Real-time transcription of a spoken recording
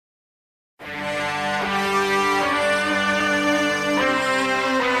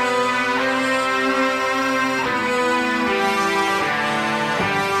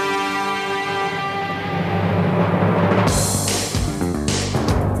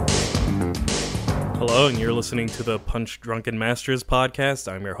Hello, and you're listening to the Punch Drunken Masters podcast.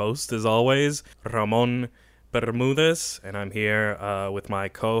 I'm your host, as always, Ramon Bermudez, and I'm here with my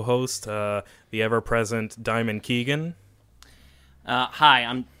co-host, the ever-present Diamond Keegan. Hi,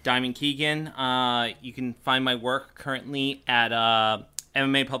 I'm Diamond Keegan. You can find my work currently at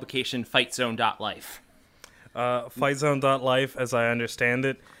MMA publication FightZone.life. FightZone.life, as I understand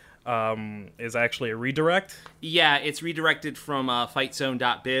it, is actually a redirect. Yeah, it's redirected from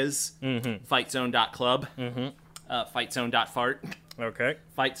FightZone.biz, FightZone.club, FightZone.fart, Okay.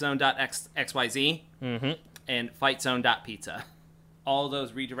 FightZone.xyz, and FightZone.pizza. All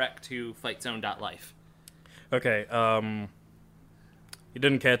those redirect to FightZone.life. Okay, you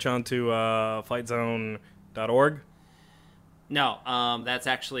didn't catch on to FightZone.org? No, that's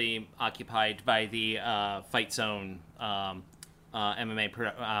actually occupied by the Fight Zone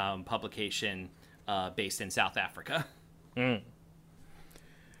MMA publication based in South Africa. All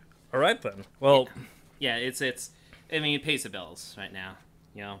right then. Well, yeah, it's. I mean, it pays the bills right now.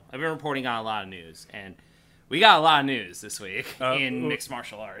 You know, I've been reporting on a lot of news, and we got a lot of news this week in mixed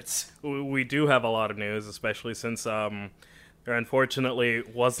martial arts. we do have a lot of news, especially since there unfortunately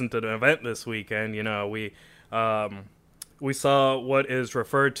wasn't an event this weekend. You know, we saw what is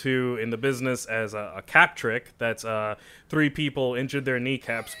referred to in the business as a cap trick. That's 3 people injured their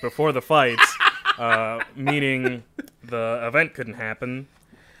kneecaps before the fights, meaning the event couldn't happen.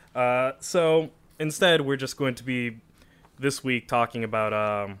 So instead, we're just going to be this week talking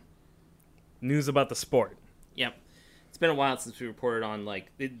about news about the sport. Yep. It's been a while since we reported on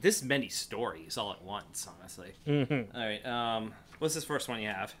like this many stories all at once, honestly. Mm-hmm. All right. What's this first one you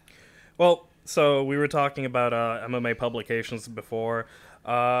have? Well, so we were talking about MMA publications before.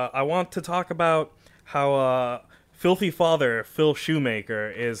 I want to talk about how Filthy Father Phil Shoemaker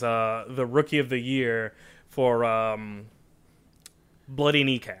is the Rookie of the Year for Bloody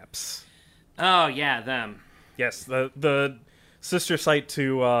Kneecaps. Oh, yeah, them. Yes, the sister site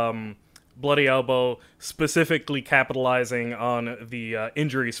to Bloody Elbow, specifically capitalizing on the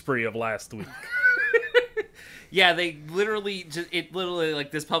injury spree of last week. Yeah, they literally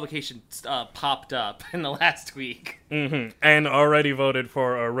like this publication popped up in the last week. Mm-hmm. And already voted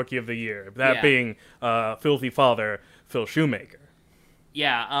for a Rookie of the Year. That being Filthy Father Phil Shoemaker.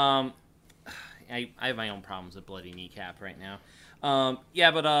 Yeah, I have my own problems with Bloody Kneecap right now.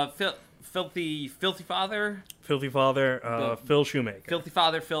 Filthy Father? Filthy Father Phil Shoemaker. Filthy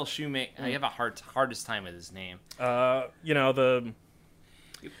Father Phil Shoemaker. I have a hardest time with his name. You know,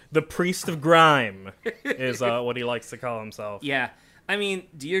 the priest of grime is what he likes to call himself. Yeah. I mean,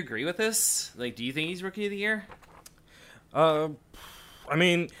 do you agree with this? Like, do you think he's Rookie of the Year? I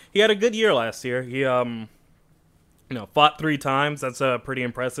mean, he had a good year last year. He, fought 3 times. That's pretty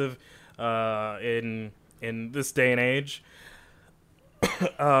impressive in this day and age.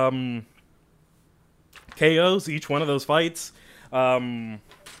 KOs each one of those fights. KOs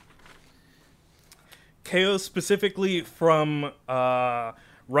specifically from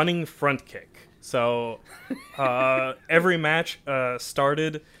running front kick. So every match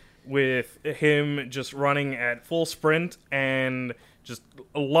started with him just running at full sprint and just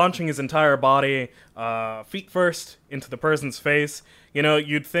launching his entire body feet first into the person's face. You know,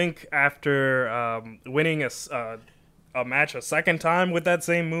 you'd think after winning a match a second time with that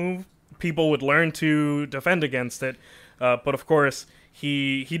same move, people would learn to defend against it. But of course,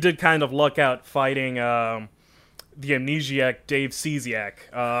 he did kind of luck out fighting the amnesiac Dave Cesiak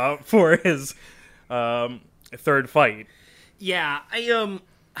for his 3rd fight. Yeah, I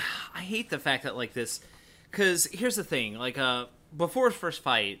hate the fact that like this, because here's the thing, like before his first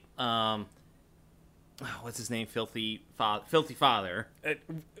fight, what's his name? Filthy Father.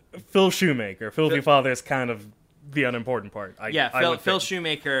 Phil Shoemaker. Filthy Father is kind of the unimportant part. Phil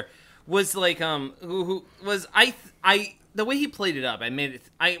Shoemaker was like who was the way he played it up, made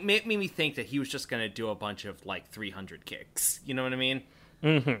me think that he was just gonna do a bunch of like 300 kicks. You know what I mean?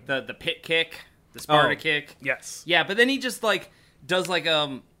 Mm-hmm. The pit kick, the Sparta kick. Yes. Yeah, but then he just like does like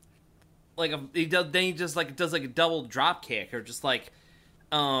a double drop kick or just like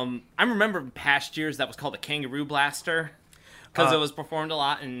I remember past years that was called a kangaroo blaster because it was performed a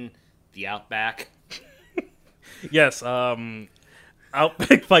lot in the Outback. Yes.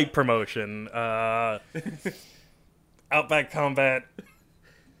 Outback Fight Promotion. Outback Combat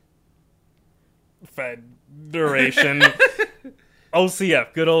Federation.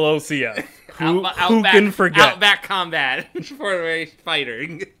 OCF. Good old OCF. Who can forget? Outback Combat for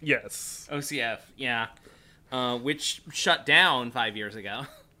fighting. Yes. OCF, yeah. Which shut down 5 years ago.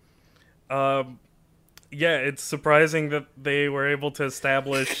 Yeah, it's surprising that they were able to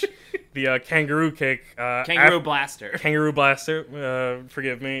establish the kangaroo kick. Kangaroo Blaster. Kangaroo Blaster,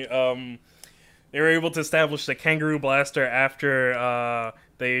 forgive me. they were able to establish the Kangaroo Blaster after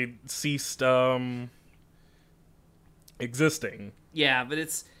they ceased existing. Yeah,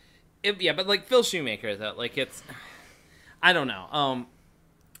 but but like Phil Shoemaker though, like I don't know.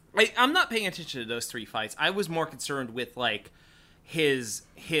 I'm not paying attention to those 3 fights. I was more concerned with like his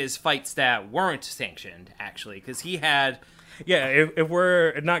fights that weren't sanctioned actually, because he had. Yeah, if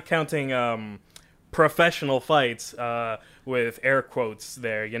we're not counting professional fights with air quotes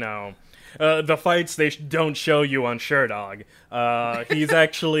there, the fights they don't show you on Sherdog. He's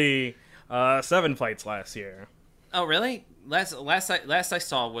actually 7 fights last year. Oh really? Last I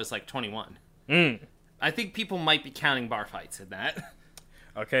saw was like 21. I think people might be counting bar fights in that.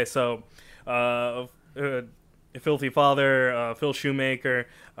 Okay, so Filthy Father, Phil Shoemaker,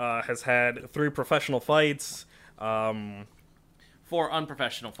 has had 3 professional fights. 4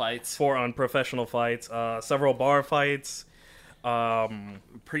 unprofessional fights. Several bar fights. I'm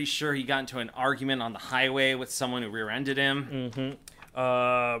pretty sure he got into an argument on the highway with someone who rear-ended him.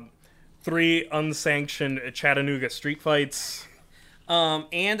 3 unsanctioned Chattanooga street fights.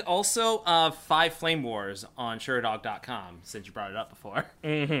 And also 5 flame wars on Sherdog.com, since you brought it up before.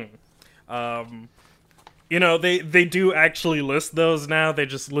 They do actually list those now. They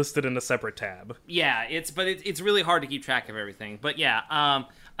just list it in a separate tab. Yeah, it's really hard to keep track of everything. But yeah,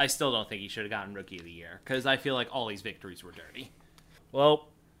 I still don't think he should have gotten Rookie of the Year, because I feel like all these victories were dirty. Well,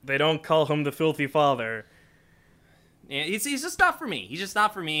 they don't call him the Filthy Father. Yeah, he's just not for me. He's just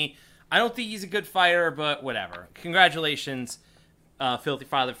not for me. I don't think he's a good fighter, but whatever. Congratulations, Filthy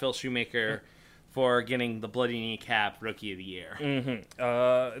Father Phil Shoemaker, for getting the Bloody Kneecap Rookie of the Year.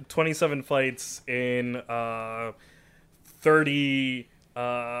 27 fights in 30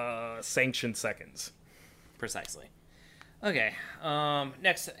 sanctioned seconds. Precisely. Okay.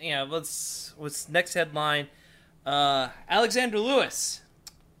 Next, what's next headline? Alexander Lewis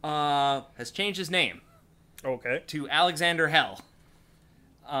has changed his name. Okay. To Alexander Hell.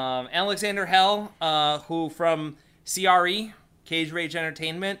 Alexander Hell, who from CRE, Cage Rage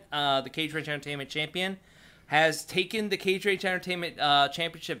Entertainment, the Cage Rage Entertainment champion, has taken the Cage Rage Entertainment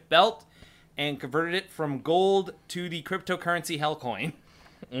championship belt and converted it from gold to the cryptocurrency Hellcoin.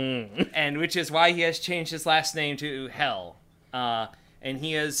 And which is why he has changed his last name to Hell. And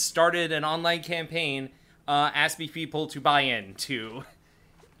he has started an online campaign asking people to buy into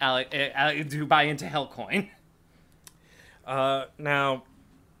Hellcoin. Now,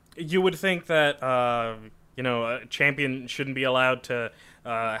 you would think that a champion shouldn't be allowed to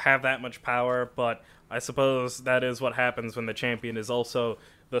have that much power, but I suppose that is what happens when the champion is also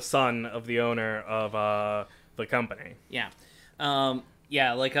the son of the owner of the company. Yeah.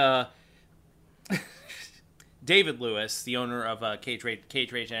 David Lewis, the owner of Cage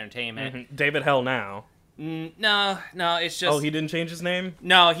Rage Entertainment. Mm-hmm. David Hell now. No, it's just... Oh, he didn't change his name?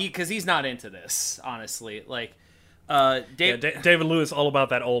 No, because he's not into this, honestly. Like, David Lewis, all about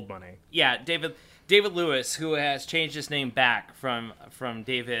that old money. Yeah, David Lewis, who has changed his name back from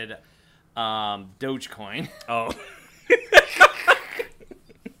David Dogecoin. Oh.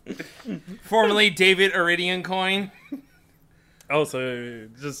 Formerly David Iridian Coin. Oh, so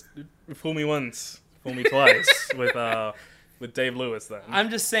just fool me once, fool me twice with Dave Lewis then. I'm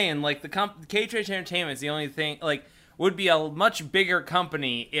just saying, like, the Cage Rage Entertainment is the only thing, like, would be a much bigger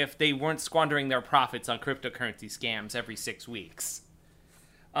company if they weren't squandering their profits on cryptocurrency scams every 6 weeks.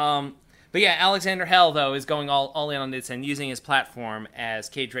 But yeah, Alexander Hell, though, is going all in on this and using his platform as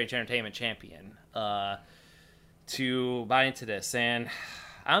Cage Rage Entertainment champion to buy into this. And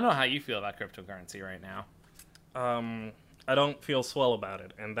I don't know how you feel about cryptocurrency right now. I don't feel swell about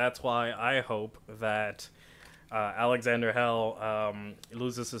it, and that's why I hope that Alexander Hell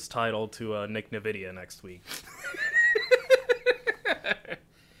loses his title to Nick Nvidia next week.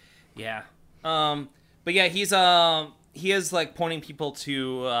 Yeah. But yeah, he is like pointing people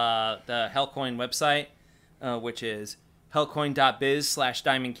to the Hellcoin website, which is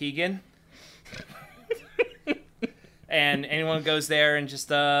hellcoin.biz/Diamond Keegan. And anyone goes there and it's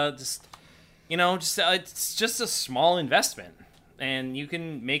just a small investment, and you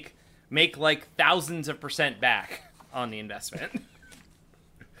can make like thousands of % back on the investment.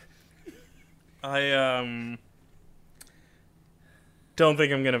 I don't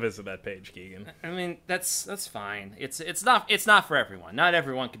think I'm gonna visit that page, Keegan. I mean, that's fine. It's not for everyone. Not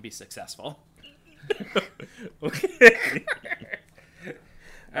everyone can be successful. Okay.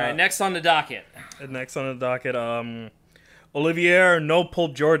 All right, next on the docket. Olivier No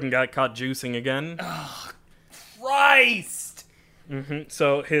Pulp Jordan got caught juicing again. Oh, Christ! Mm-hmm.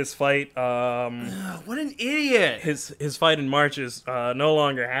 So his fight, what an idiot! His fight in March is no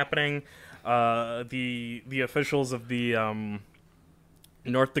longer happening. The officials of the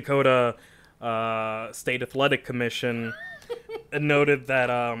North Dakota State Athletic Commission noted that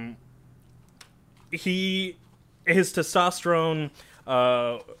his testosterone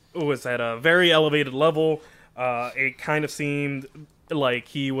was at a very elevated level. It kind of seemed like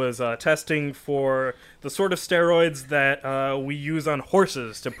he was testing for the sort of steroids that we use on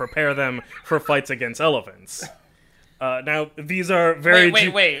horses to prepare them for fights against elephants. Now, these are very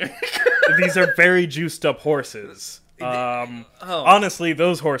wait. these are very juiced up horses. Honestly,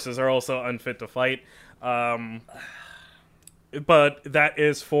 those horses are also unfit to fight. But that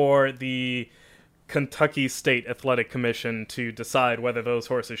is for the Kentucky State Athletic Commission to decide whether those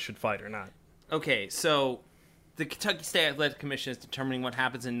horses should fight or not. Okay, so the Kentucky State Athletic Commission is determining what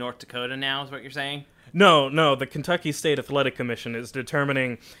happens in North Dakota now, is what you're saying? No, the Kentucky State Athletic Commission is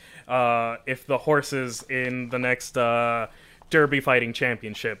determining if the horses in the next Derby Fighting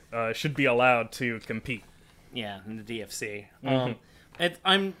Championship should be allowed to compete. Yeah, in the DFC.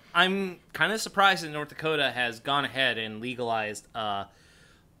 I'm kind of surprised that North Dakota has gone ahead and legalized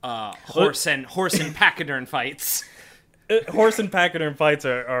horse and pachyderm fights. Horse and pachyderm fights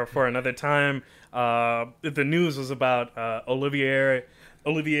are for another time. The news was about Olivier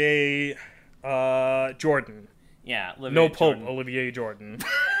Jordan. Yeah, no Pope, Jordan. Olivier Jordan.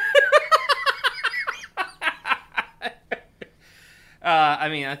 I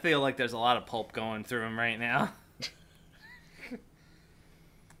mean, I feel like there's a lot of pulp going through him right now.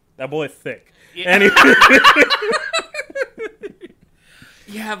 That boy's thick. Yeah. Anyway.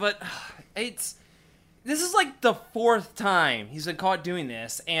 Yeah, but this is like the 4th time he's been caught doing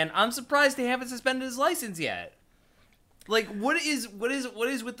this, and I'm surprised they haven't suspended his license yet. Like, what is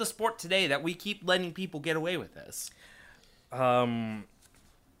with the sport today that we keep letting people get away with this?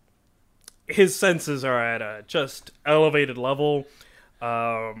 His senses are at a just elevated level.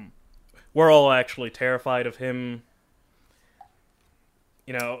 We're all actually terrified of him.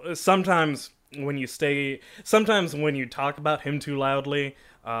 You know, sometimes when you talk about him too loudly,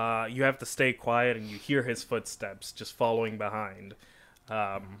 you have to stay quiet and you hear his footsteps just following behind.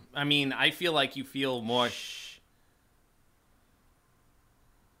 I mean, I feel like you feel more...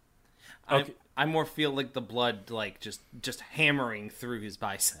 Okay. I more feel like the blood, like, just hammering through his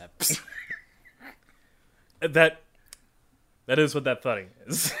biceps. That is what that thudding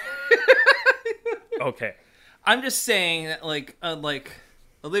is. Okay. I'm just saying that, like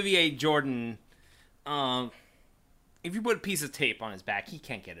Olivier Jordan, if you put a piece of tape on his back, he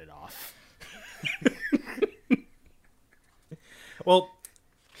can't get it off. Well,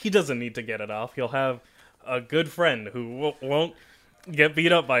 he doesn't need to get it off. He'll have a good friend who won't get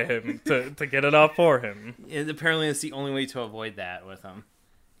beat up by him to get it off for him. And apparently, it's the only way to avoid that with him.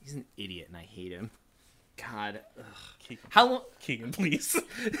 He's an idiot, and I hate him. God. Keegan, how long? Keegan, please.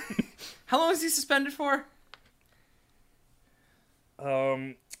 How long is he suspended for?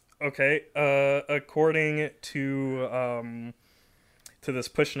 Okay. According to this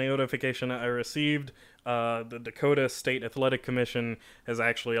push notification I received, the Dakota State Athletic Commission has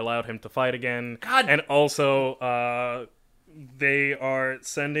actually allowed him to fight again. God. And also, they are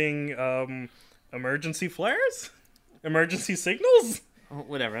sending emergency flares, emergency signals. Oh,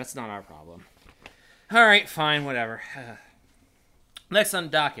 whatever. That's not our problem. All right, fine, whatever. Next on the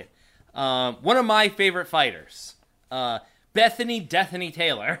docket, one of my favorite fighters, Bethany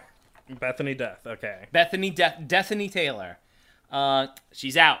Taylor. Bethany Death, okay. Bethany Taylor.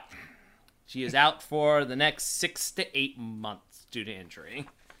 She's out. She is out for the next 6 to 8 months due to injury.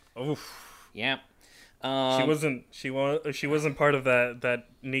 Oof. Yeah. She wasn't part of that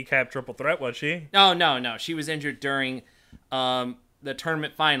kneecap triple threat, was she? No. She was injured during the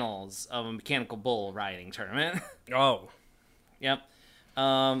tournament finals of a mechanical bull riding tournament. Oh. Yep.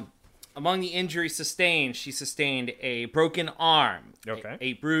 Among the injuries sustained, she sustained a broken arm, okay,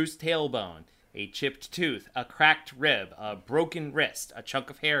 a bruised tailbone, a chipped tooth, a cracked rib, a broken wrist, a chunk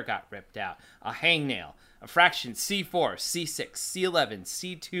of hair got ripped out, a hangnail, a fraction C4, C6, C11,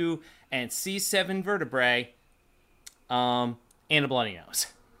 C2, and C7 vertebrae, and a bloody nose.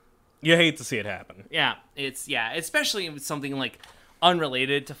 You hate to see it happen. Yeah, especially with something like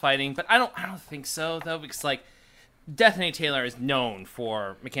unrelated to fighting, but I don't think so though, because like Bethany Taylor is known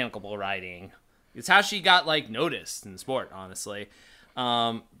for mechanical bull riding. It's how she got like noticed in the sport, honestly.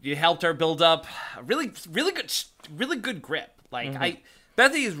 You helped her build up a really good grip. Like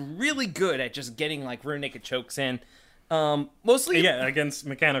Bethany is really good at just getting like rear naked chokes in. Mostly against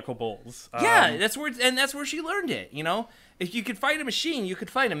mechanical bulls. That's where she learned it, you know? If you could fight a machine, you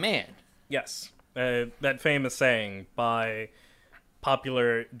could fight a man. Yes. That famous saying by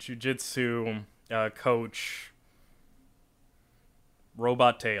popular jiu-jitsu coach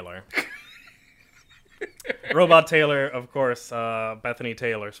Robot Taylor. Robot Taylor, of course, Bethany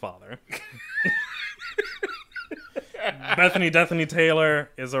Taylor's father. Bethany Taylor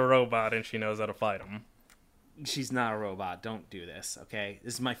is a robot, and she knows how to fight him. She's not a robot. Don't do this, okay?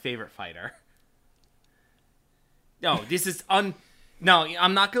 This is my favorite fighter. No, this is No,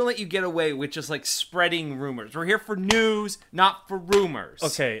 I'm not gonna let you get away with just like spreading rumors. We're here for news, not for rumors.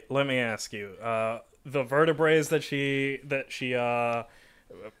 Okay, let me ask you. The vertebrae that she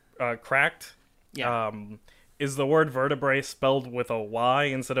cracked. Yeah. Is the word vertebrae spelled with a Y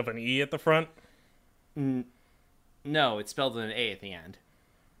instead of an E at the front? No, it's spelled with an A at the end.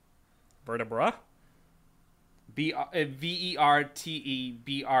 Vertebra? VERTEBREA.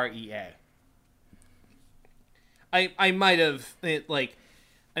 I might have I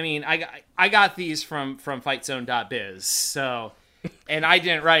got these from fightzone.biz, so, and I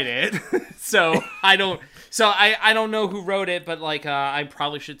didn't write it. so I don't know who wrote it, but I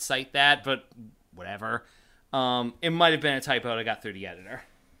probably should cite that, but whatever. It might have been a typo that got through the editor.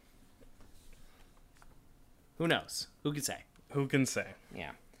 Who knows? Who can say? Who can say?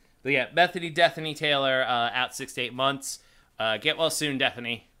 Yeah. But yeah, Bethany Taylor, out 6 to 8 months. Get well soon,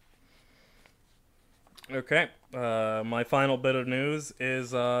 Bethany. Okay. My final bit of news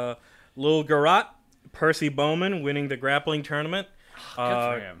is Lil Garot, Percy Bowman winning the grappling tournament. Good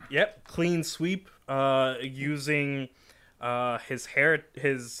for him. Yep. Clean sweep using his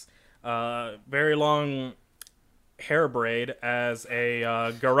very long hair braid as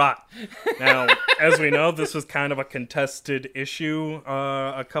a garrote. Now, as we know, this was kind of a contested issue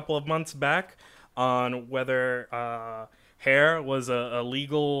a couple of months back on whether hair was a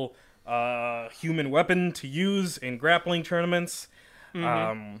legal human weapon to use in grappling tournaments.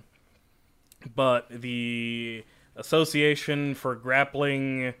 Mm-hmm. But the Association for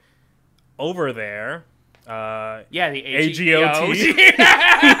Grappling over there, the AGOT.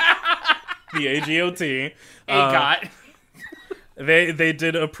 The AGOT. AGOT. They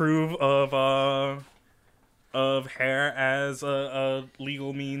did approve of hair as a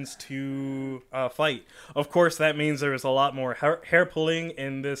legal means to fight. Of course, that means there was a lot more hair pulling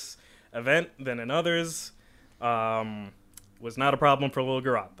in this event than in others. Was not a problem for Lil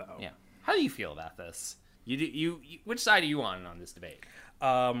Garot, though. Yeah. How do you feel about this? You which side are you on this debate?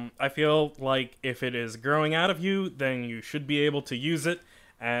 I feel like if it is growing out of you, then you should be able to use it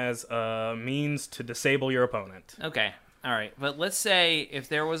as a means to disable your opponent. Okay, all right. But let's say if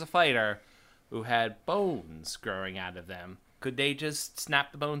there was a fighter who had bones growing out of them, could they just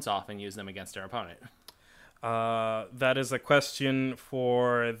snap the bones off and use them against their opponent? That is a question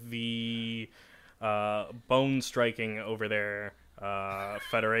for the bone striking over there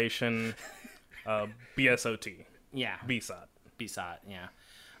federation, BSOT. Yeah. BSOT. BSOT, yeah.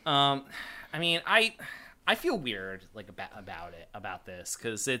 I mean, I feel weird about this,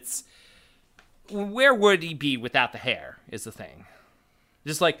 because it's, where would he be without the hair is the thing.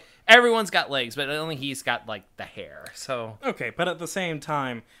 Just like everyone's got legs, but only he's got like the hair. So okay, but at the same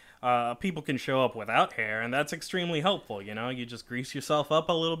time, people can show up without hair, and that's extremely helpful. You know, you just grease yourself up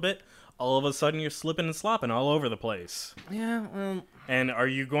a little bit. All of a sudden, you're slipping and slopping all over the place. Yeah. Well, and are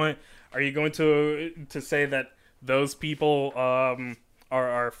you going to say that those people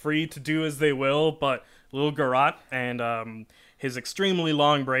are free to do as they will, but Lil Garot and his extremely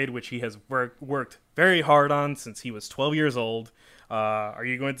long braid, which he has worked very hard on since he was 12 years old, are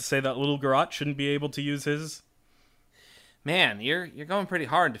you going to say that Lil Garot shouldn't be able to use his? Man, you're going pretty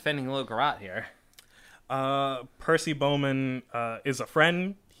hard defending Lil Garot here. Percy Bowman is a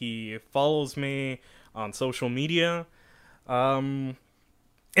friend. He follows me on social media. And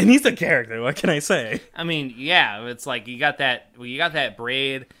he's a character. What can I say? I mean, yeah, it's like you got that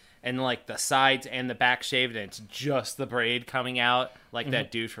braid and like the sides and the back shaved, and it's just the braid coming out, like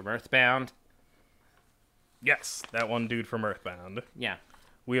that dude from Earthbound. Yes, that one dude from Earthbound. Yeah.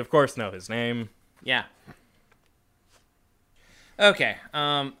 We of course know his name. Yeah. Okay.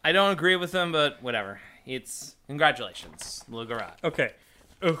 I don't agree with him, but whatever. It's congratulations, Lil Garot. Okay.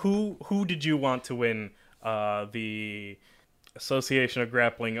 Who did you want to win the Association of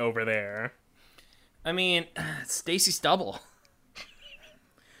Grappling over there? I mean, Stacy Stubble.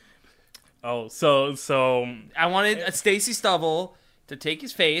 Oh, so I wanted Stacy Stubble to take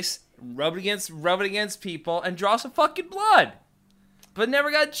his face, rub it against people, and draw some fucking blood, but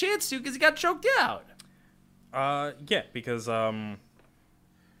never got a chance to because he got choked out. Yeah, because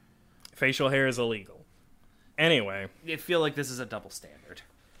facial hair is illegal. Anyway, I feel like this is a double standard.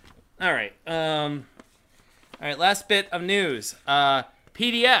 All right. Last bit of news.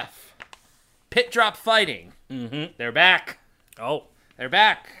 PDF. Pit Drop Fighting. Mm-hmm. They're back. Oh. They're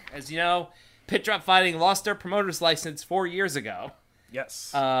back. As you know, Pit Drop Fighting lost their promoter's license 4 years ago.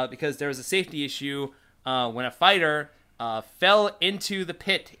 Yes. Because there was a safety issue when a fighter fell into the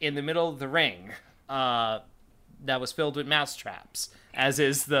pit in the middle of the ring that was filled with mouse traps, as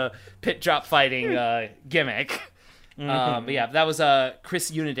is the pit drop fighting gimmick. But yeah, that was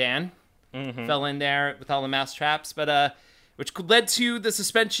Chris Unidan fell in there with all the mouse traps, but which led to the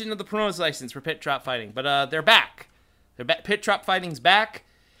suspension of the promoter's license for pit drop fighting. But they're back. Pit drop fighting's back.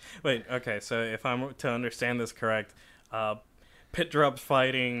 Wait, okay, so if I'm to understand this correct, pit drop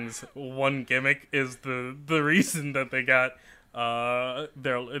fighting's one gimmick is the reason that they got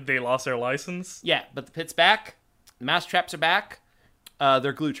they lost their license? Yeah, but the pit's back. The mouse traps are back.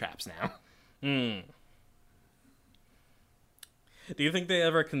 They're glue traps now. Do you think they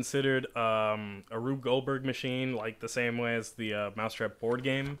ever considered a Rube Goldberg machine like the same way as the Mousetrap board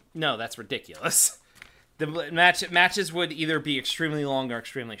game? No, that's ridiculous. The matches would either be extremely long or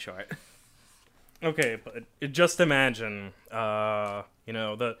extremely short. Okay, but just imagine, the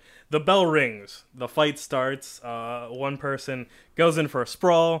bell rings, the fight starts, one person goes in for a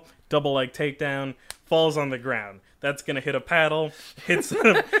sprawl, double leg takedown, falls on the ground. That's gonna hit a paddle, hits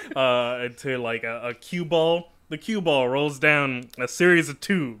into like a cue ball. The cue ball rolls down a series of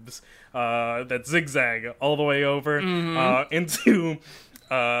tubes that zigzag all the way over into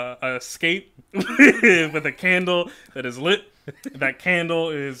a skate with a candle that is lit.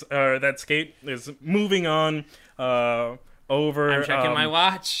 That skate is moving on over. I'm checking my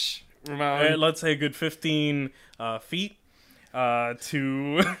watch, Ramon. Let's say a good 15 feet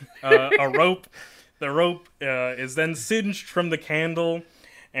to a rope. The rope is then singed from the candle,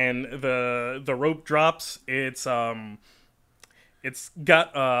 and the rope drops. It's got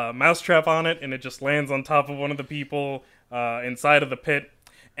a mousetrap on it, and it just lands on top of one of the people inside of the pit.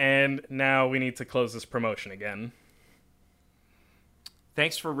 And now we need to close this promotion again.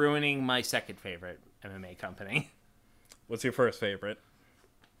 Thanks for ruining my second favorite MMA company. What's your first favorite?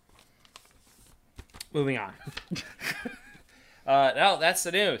 Moving on. No, that's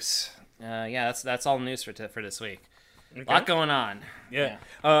the news. Yeah, that's all the news for this week. Okay. A lot going on. Yeah.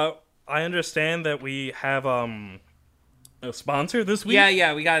 I understand that we have a sponsor this week.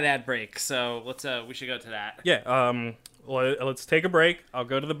 Yeah, we got an ad break, so we should go to that. Yeah. Let's take a break. I'll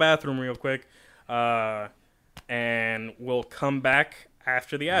go to the bathroom real quick, and we'll come back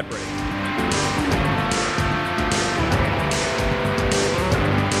after the ad break.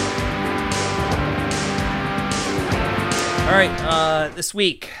 All right, this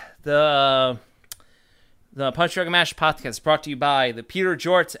week, the Punch Drunken Masters podcast is brought to you by the Peter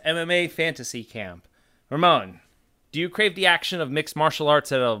Jorts MMA Fantasy Camp. Ramon, do you crave the action of mixed martial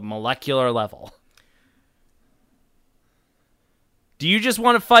arts at a molecular level? Do you just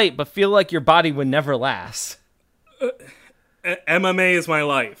want to fight but feel like your body would never last? MMA is my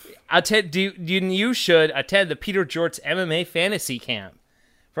life. You should attend the Peter Jorts MMA Fantasy Camp.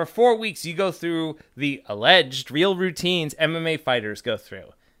 For 4 weeks, you go through the alleged real routines MMA fighters go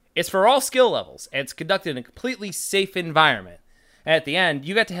through. It's for all skill levels, and it's conducted in a completely safe environment. And at the end,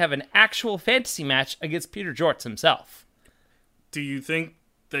 you get to have an actual fantasy match against Peter Jorts himself. Do you think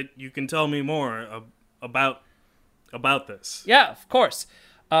that you can tell me more about this? Yeah, of course.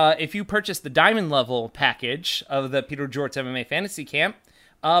 If you purchase the Diamond level package of the Peter Jorts MMA Fantasy Camp,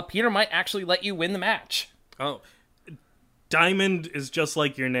 Peter might actually let you win the match. Oh, Diamond is just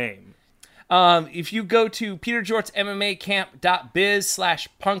like your name. If you go to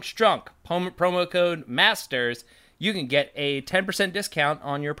peterjortsmmacamp.biz/punchdrunk, promo code MASTERS, you can get a 10% discount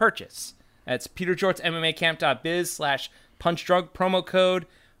on your purchase. That's peterjortsmmacamp.biz/punchdrunk, promo code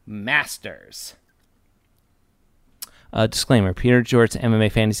MASTERS. Disclaimer, Peter Jorts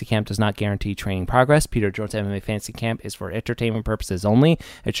MMA Fantasy Camp does not guarantee training progress. Peter Jorts MMA Fantasy Camp is for entertainment purposes only.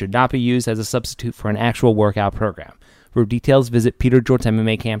 It should not be used as a substitute for an actual workout program. For details, visit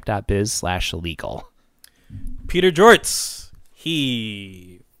peterjortsmmacamp.biz/legal. Peter Jorts,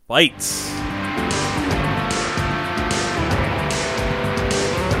 he fights.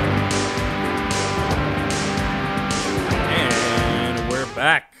 And we're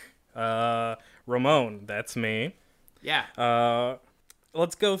back. Ramon, that's me. Yeah.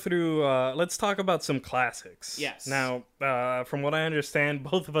 Let's go through, let's talk about some classics. Yes. Now, from what I understand,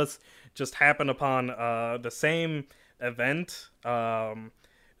 both of us just happened upon the same event.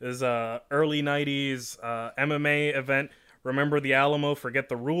 There's a early 90s MMA event. Remember the Alamo, Forget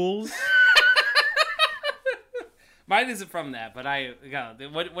the Rules? Mine isn't from that, but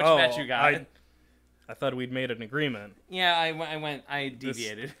which match you got? I thought we'd made an agreement. Yeah, I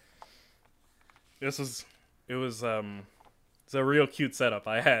deviated. It was it's a real cute setup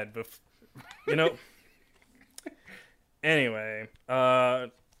I had, but anyway,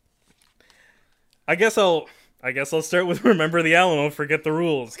 I guess I'll start with Remember the Alamo, Forget the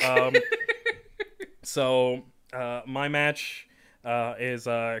Rules. So my match is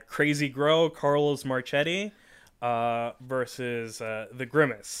Crazy Grow Carlos Marchetti versus the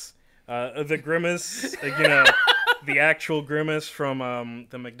Grimace. The Grimace, the actual Grimace from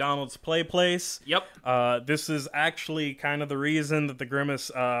the McDonald's Play Place. Yep. This is actually kind of the reason that the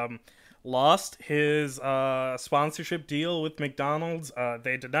Grimace lost his sponsorship deal with McDonald's.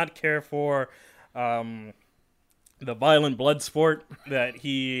 They did not care for the violent blood sport that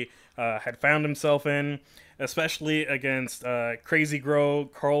he had found himself in, especially against Crazy Grow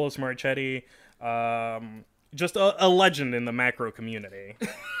Carlos Marchetti, just a legend in the macro community.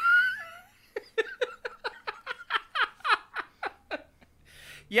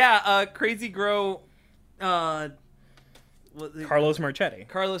 Yeah, Crazy Grow... Carlos Marchetti.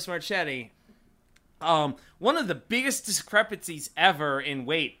 Carlos Marchetti. One of the biggest discrepancies ever in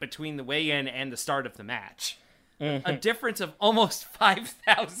weight between the weigh-in and the start of the match. Mm-hmm. A difference of almost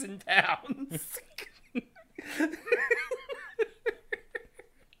 5,000 pounds.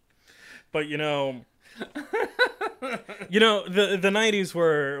 But the 90s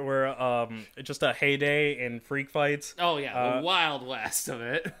were just a heyday in freak fights. Oh yeah, the Wild West of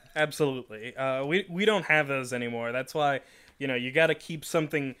it. Absolutely. We don't have those anymore. That's why you got to keep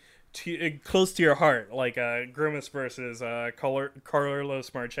something close to your heart, like Grimace versus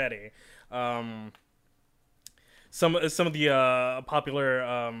Carlos Marchetti. Some of the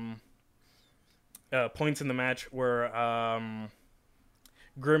popular points in the match were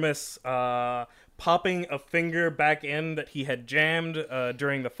Grimace popping a finger back in that he had jammed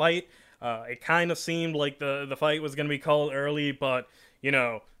during the fight. It kind of seemed like the fight was going to be called early, but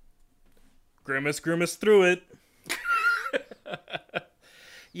Grimace threw it.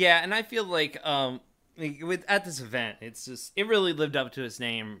 Yeah, and I feel like at this event, it really lived up to its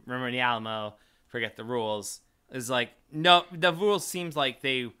name. Ramon Alamo, forget the rules. Is like, no, the rules seems like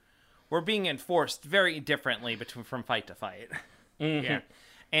they were being enforced very differently from fight to fight. Mm-hmm. Yeah.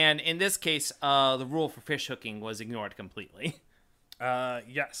 And in this case, the rule for fish hooking was ignored completely.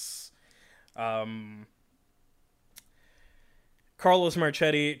 Yes. Carlos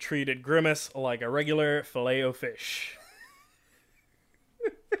Marchetti treated Grimace like a regular Filet-O-Fish.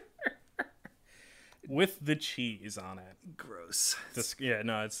 With the cheese on it. Gross. It's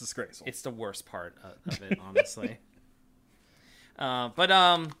disgraceful. It's the worst part of it, honestly. But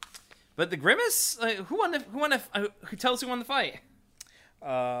the Grimace, who tells who won the fight?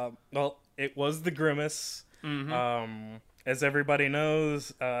 Well, it was the Grimace. Mm-hmm. As everybody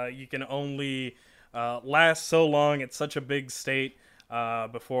knows, you can only last so long at such a big state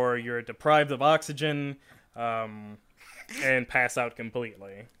before you're deprived of oxygen and pass out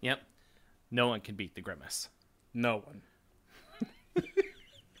completely. Yep. No one can beat the Grimace. No one.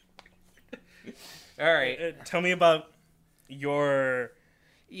 All right. Tell me about your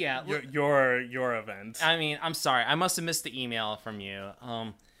event. I mean, I'm sorry. I must have missed the email from you.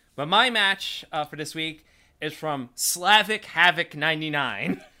 But my match for this week is from Slavic Havoc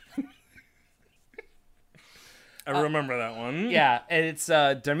 99. I remember that one. Yeah, and it's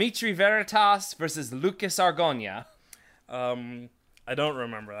Dimitri Veritas versus Lucas Argonia. I don't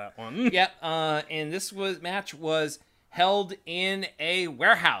remember that one. Yep, and this match was held in a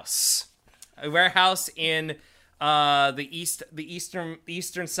warehouse. A warehouse in the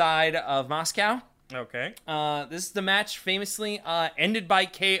eastern side of Moscow. Okay. This is the match famously ended by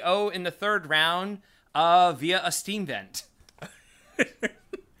KO in the third round via a steam vent.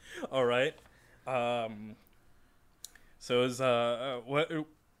 All right. So is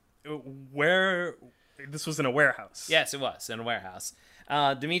where this was in a warehouse? Yes, it was in a warehouse.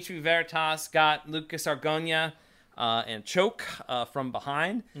 Dimitri Veritas got Lucas Argonia and choke from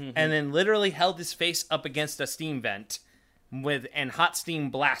behind, mm-hmm. and then literally held his face up against a steam vent and hot steam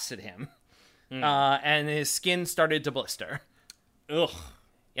blasted him, and his skin started to blister. Ugh.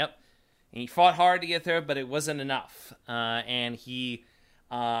 Yep. And he fought hard to get there, but it wasn't enough. And he,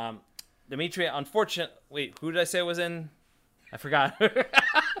 Dimitri, wait, who did I say was in? I forgot.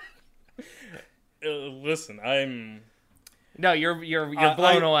 Listen, I'm. No, you're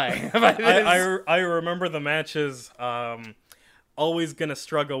blown away. I remember the matches. Always gonna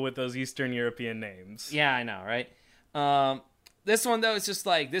struggle with those Eastern European names. Yeah, I know, right? This one though, it's just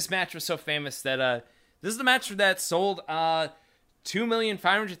like this match was so famous that this is the match that sold 2,500,000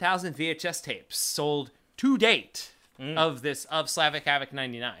 VHS tapes sold to date of Slavic Havoc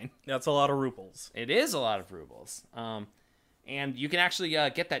 99. That's a lot of rubles. It is a lot of rubles. And you can actually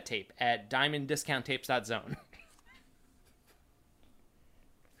get that tape at diamonddiscounttapes.zone.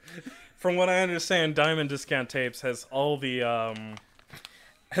 From what I understand, Diamond Discount Tapes has all the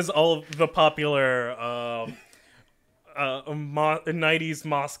popular 90s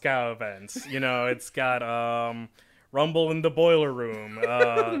Moscow events. You know, it's got Rumble in the Boiler Room,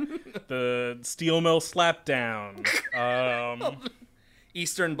 the Steel Mill Slapdown,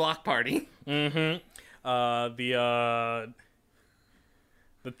 Eastern Block Party.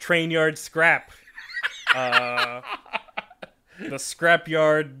 The Train Yard Scrap, the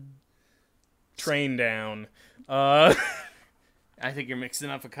Scrapyard Train Down. I think you're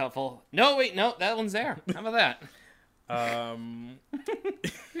mixing up a couple. No, wait, no, that one's there. How about that? I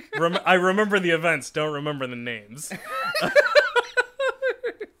remember the events, don't remember the names.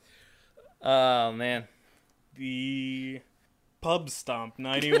 Oh, man. The Pub Stomp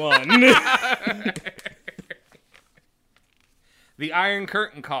 91. The Iron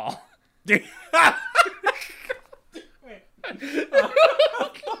Curtain Call.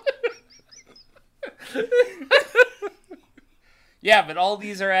 Yeah, but all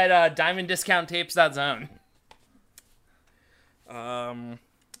these are at diamonddiscounttapes.zone. All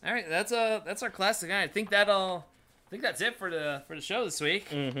right, that's our classic guy. I think that's it for the show this week.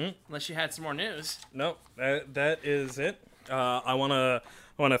 Mm-hmm. Unless you had some more news. Nope, that is it. I wanna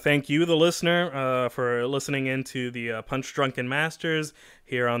thank you, the listener, for listening into the Punch Drunken Masters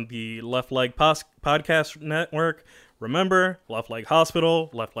here on the Left Leg Podcast Network. Remember, Left Leg Hospital,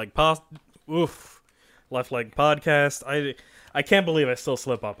 Left Leg Podcast. I can't believe I still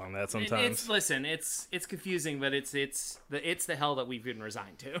slip up on that sometimes. It's confusing, but it's the hell that we've been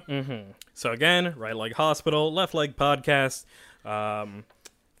resigned to. Mm-hmm. So again, Right Leg Hospital, Left Leg Podcast.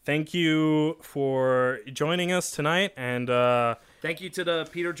 Thank you for joining us tonight, and thank you to the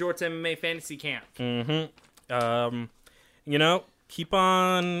Peter George MMA Fantasy Camp. Mm-hmm. You know, keep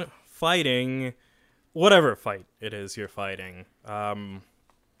on fighting, whatever fight it is you're fighting. I'm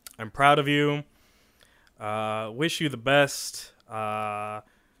proud of you. Wish you the best. Hope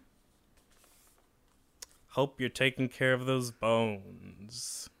you're taking care of those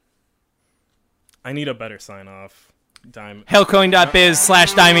bones. I need a better sign off.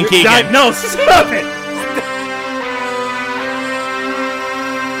 Hellcoin.biz/Diamond Keegan. No, stop it!